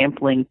 You're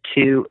sampling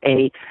to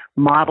a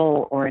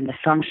model or an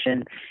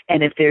assumption.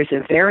 And if there's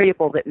a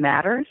variable that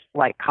matters,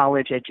 like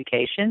college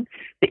education,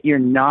 that you're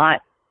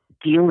not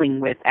dealing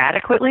with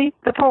adequately,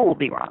 the poll will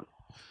be wrong.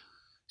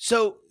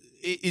 So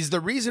is the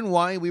reason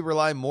why we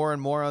rely more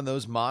and more on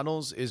those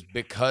models is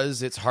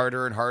because it's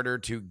harder and harder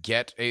to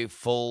get a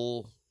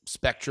full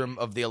spectrum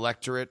of the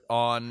electorate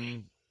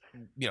on,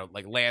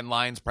 like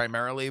landlines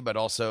primarily, but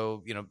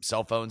also,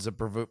 cell phones have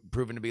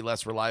proven to be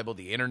less reliable.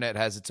 The internet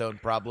has its own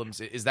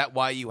problems. Is that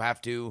why you have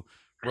to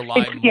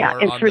rely more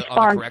on the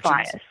corrections?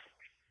 Bias.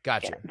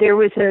 Gotcha. Yeah.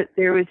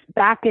 There was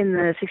back in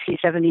the 60s,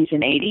 70s,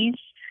 and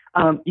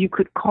 80s, you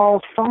could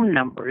call phone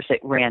numbers at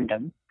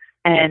random,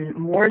 and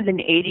more than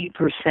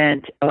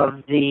 80%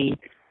 of the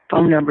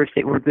phone numbers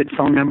that were good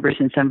phone numbers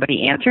and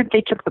somebody answered,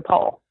 they took the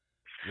poll.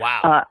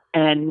 Wow.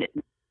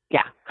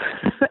 Yeah.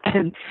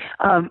 And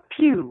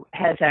Pew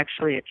has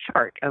actually a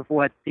chart of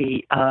what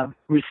the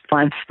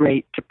response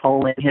rate to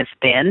polling has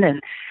been,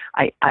 and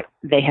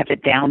they have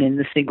it down in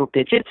the single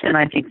digits, and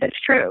I think that's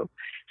true.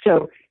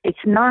 So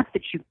it's not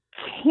that you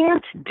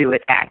can't do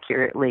it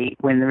accurately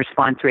when the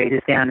response rate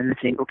is down in the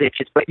single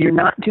digits, but you're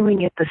not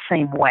doing it the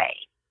same way.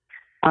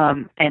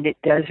 And it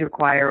does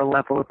require a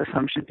level of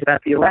assumptions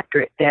about the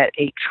electorate that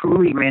a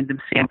truly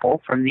random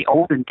sample from the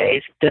olden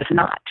days does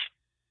not.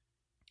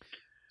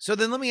 So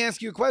then let me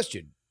ask you a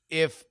question.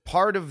 If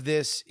part of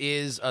this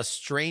is a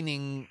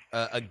straining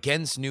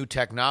against new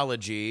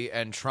technology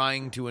and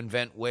trying to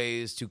invent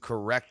ways to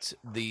correct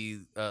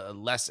the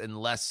less and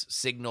less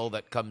signal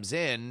that comes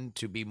in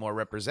to be more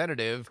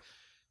representative,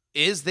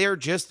 is there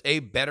just a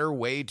better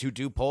way to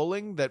do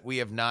polling that we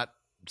have not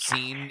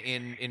seen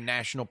in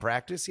national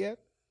practice yet?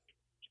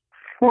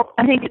 Well,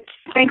 I think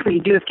frankly,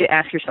 you do have to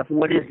ask yourself,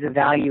 what is the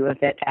value of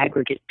that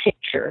aggregate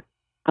picture?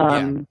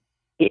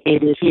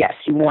 It is, yes,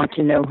 you want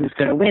to know who's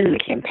going to win. The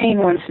campaign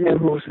wants to know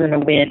who's going to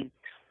win.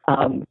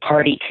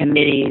 Party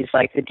committees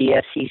like the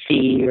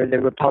DSCC or the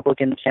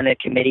Republican Senate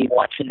Committee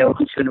want to know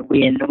who's going to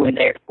win when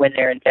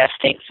they're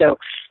investing. So,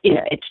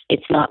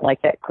 it's not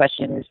like that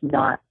question is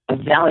not of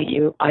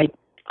value.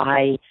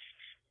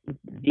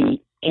 The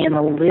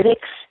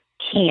analytics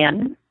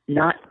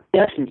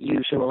doesn't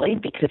usually,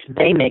 because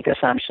they make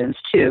assumptions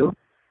too.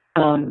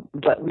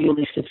 But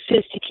really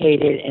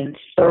sophisticated and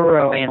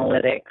thorough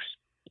analytics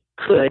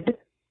could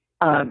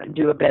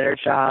do a better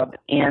job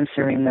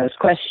answering those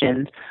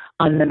questions.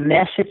 On the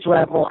message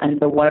level and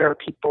the what are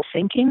people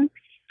thinking,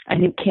 I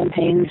think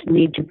campaigns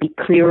need to be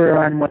clearer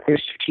on what their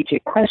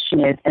strategic question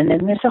is. And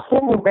then there's a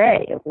whole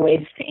array of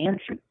ways to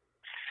answer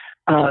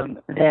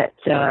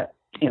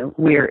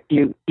where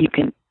you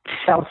can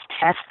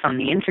self-test on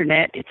the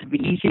internet. It's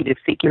easy to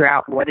figure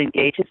out what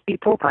engages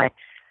people by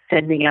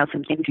sending out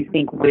some things you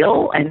think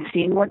will and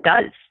seeing what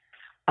does.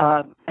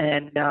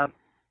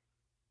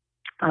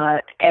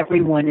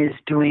 Everyone is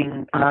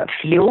doing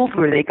field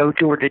where they go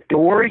door to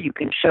door. You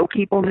can show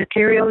people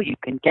material. You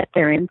can get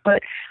their input.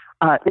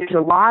 There's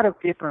a lot of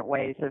different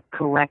ways of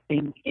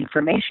collecting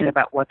information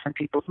about what's on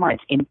people's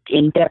minds.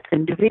 In-depth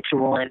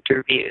individual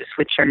interviews,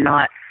 which are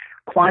not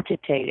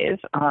quantitative,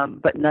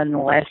 but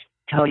nonetheless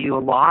tell you a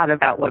lot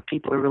about what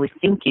people are really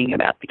thinking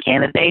about the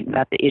candidate,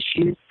 about the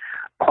issues.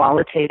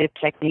 Qualitative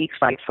techniques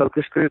like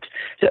focus groups.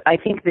 So I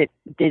think that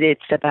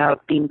it's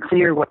about being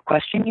clear what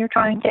question you're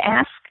trying to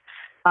ask.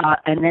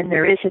 And then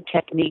there is a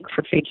technique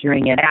for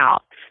figuring it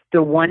out.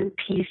 The one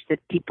piece that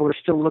people are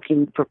still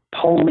looking for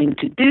polling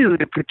to do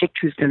to predict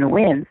who's going to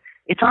win,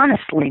 it's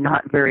honestly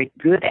not very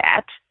good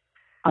at.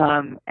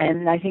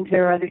 And I think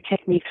there are other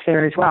techniques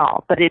there as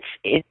well. But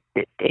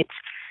it's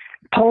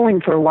polling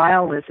for a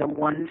while is a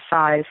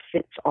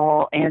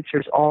one-size-fits-all,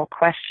 answers all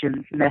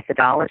questions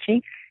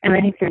methodology. And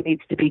I think there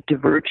needs to be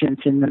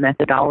divergence in the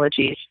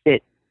methodologies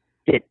that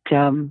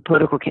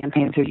political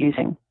campaigns are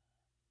using.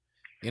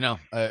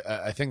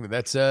 I think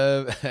that's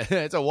a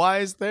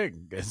wise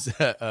thing, because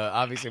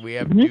obviously we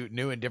have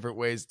new and different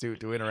ways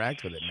to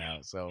interact with it now.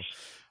 So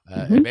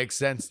it makes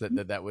sense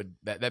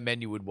that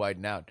menu would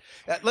widen out.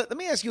 Let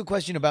me ask you a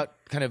question about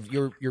kind of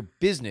your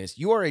business.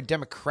 You are a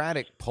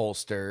Democratic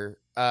pollster.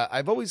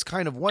 I've always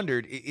kind of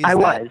wondered.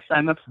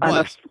 I'm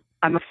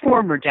a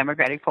former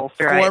Democratic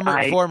pollster.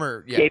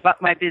 I gave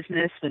up my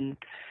business and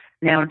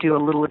now do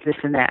a little of this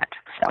and that.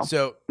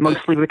 So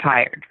mostly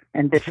retired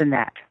and this and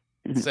that.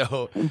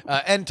 So,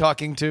 and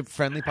talking to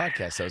friendly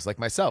podcast hosts like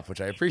myself,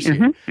 which I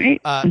appreciate.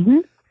 But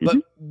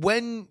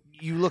when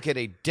you look at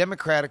a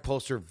Democratic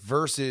pollster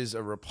versus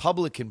a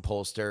Republican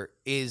pollster,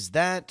 is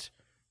that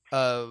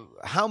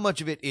how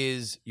much of it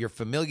is your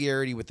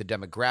familiarity with the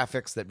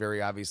demographics that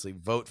very obviously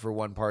vote for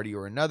one party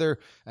or another,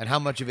 and how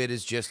much of it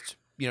is just,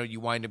 you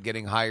wind up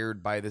getting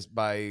hired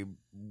by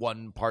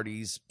one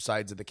party's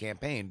sides of the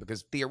campaign,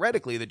 because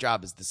theoretically the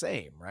job is the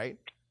same, right?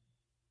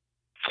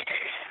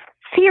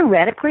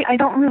 Theoretically, I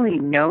don't really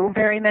know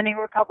very many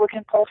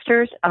Republican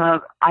pollsters.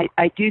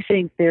 I do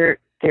think there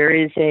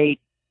is a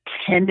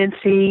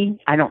tendency.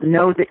 I don't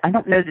know that I'm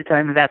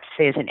about to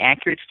say is an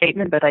accurate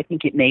statement, but I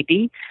think it may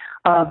be.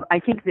 I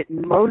think that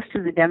most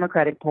of the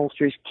Democratic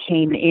pollsters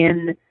came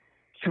in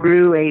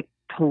through a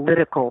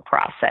political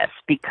process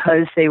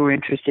because they were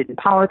interested in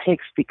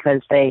politics,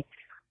 because they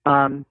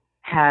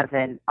have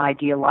an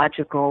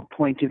ideological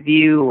point of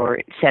view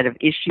or set of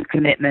issue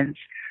commitments,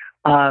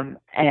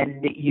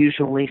 and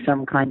usually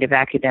some kind of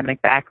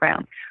academic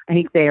background. I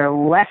think they are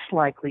less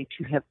likely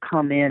to have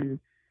come in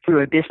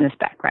through a business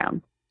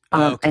background.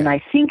 Okay. And I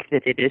think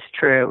that it is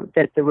true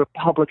that the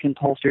Republican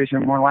pollsters are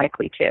more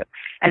likely to.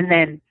 And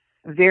then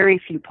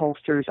very few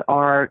pollsters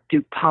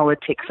do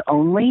politics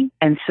only.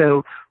 And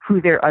so who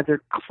their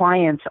other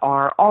clients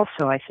are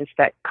also, I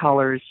suspect,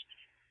 colors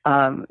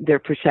their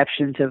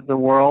perceptions of the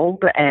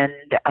world. And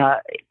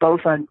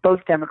both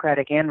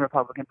Democratic and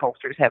Republican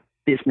pollsters have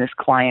business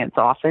clients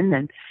often,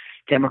 and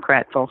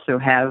Democrats also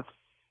have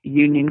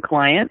union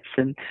clients.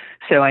 And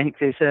so I think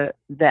there's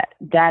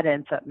that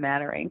ends up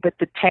mattering. But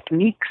the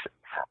techniques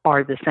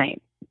are the same.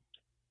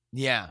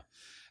 Yeah.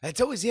 It's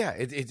always,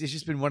 it's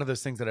just been one of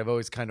those things that I've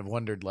always kind of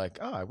wondered, like,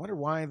 oh, I wonder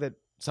why that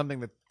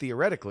something that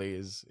theoretically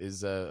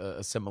is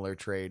a similar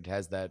trade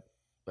has that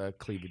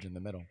cleavage in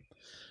the middle.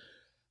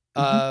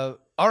 Mm-hmm.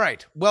 All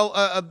right. Well,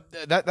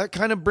 that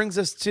kind of brings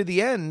us to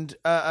the end.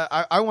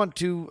 I want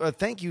to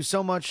thank you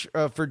so much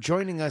for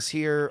joining us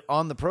here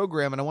on the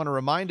program. And I want to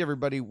remind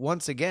everybody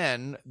once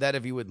again that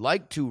if you would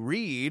like to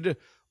read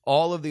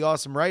all of the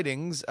awesome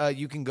writings,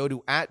 you can go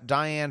to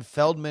 @Diane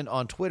Feldman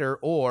on Twitter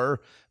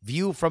or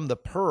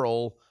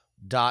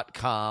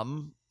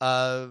viewfromthepearl.com.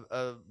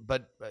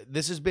 But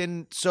this has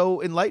been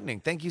so enlightening.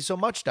 Thank you so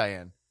much,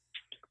 Diane.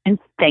 And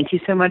thank you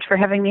so much for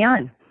having me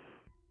on.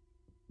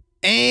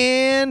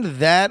 And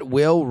that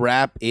will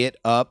wrap it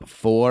up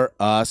for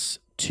us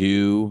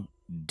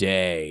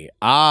today.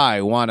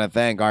 I want to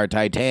thank our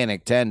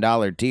Titanic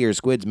 $10 tier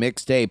Squids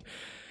mixtape,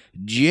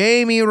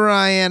 Jamie,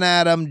 Ryan,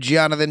 Adam,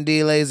 Jonathan,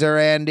 D. Laser,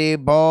 Andy,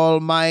 Paul,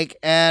 Mike,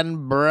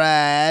 and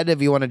Brad.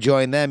 If you want to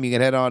join them, you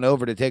can head on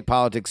over to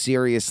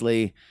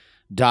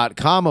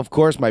TakePoliticsSeriously.com. Of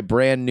course, my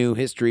brand new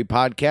history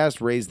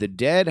podcast, Raise the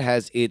Dead,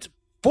 has its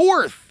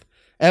 4th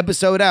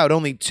episode out.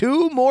 Only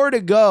 2 more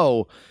to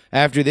go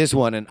after this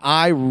one, and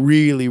I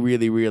really,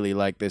 really, really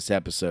like this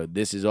episode.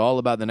 This is all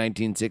about the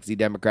 1960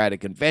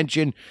 Democratic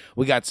Convention.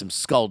 We got some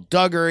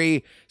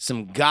skullduggery,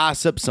 some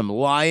gossip, some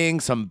lying,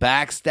 some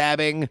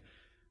backstabbing,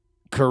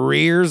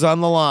 careers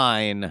on the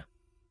line.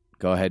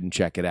 Go ahead and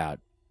check it out.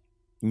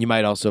 You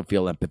might also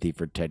feel empathy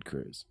for Ted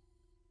Cruz.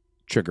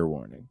 Trigger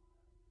warning.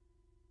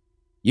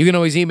 You can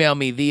always email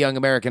me,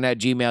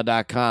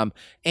 theyoungamerican@gmail.com,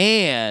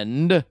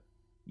 and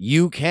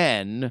you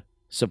can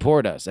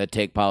support us at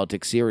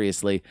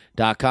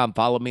TakePoliticsSeriously.com.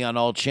 Follow me on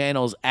all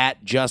channels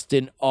at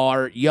Justin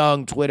R.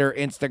 Young, Twitter,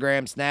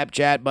 Instagram,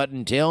 Snapchat. But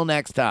until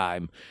next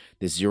time,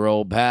 this is your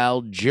old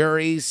pal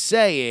Jury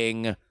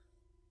saying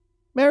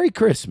Merry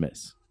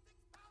Christmas.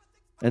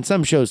 And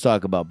some shows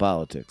talk about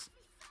politics.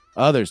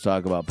 Others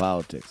talk about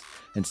politics.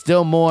 And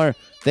still more,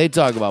 they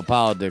talk about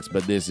politics,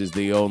 but this is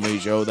the only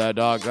show that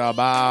talks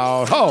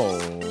about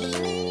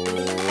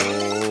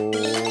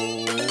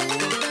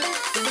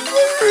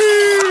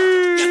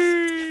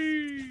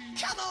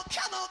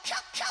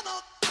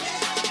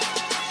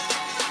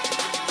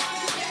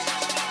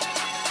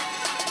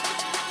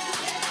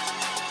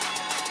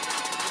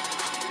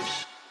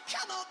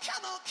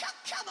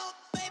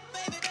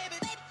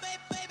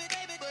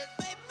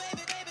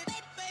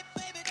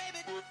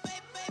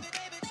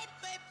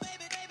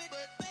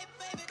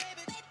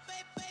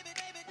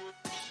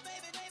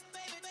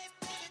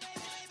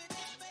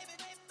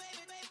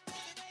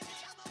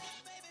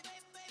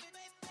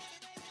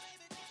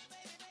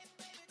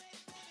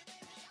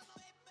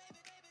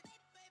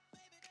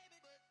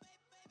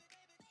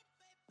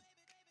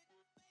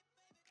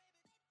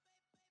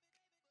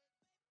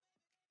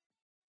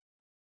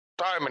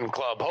Diamond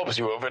Club hopes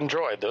you have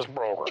enjoyed this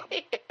program.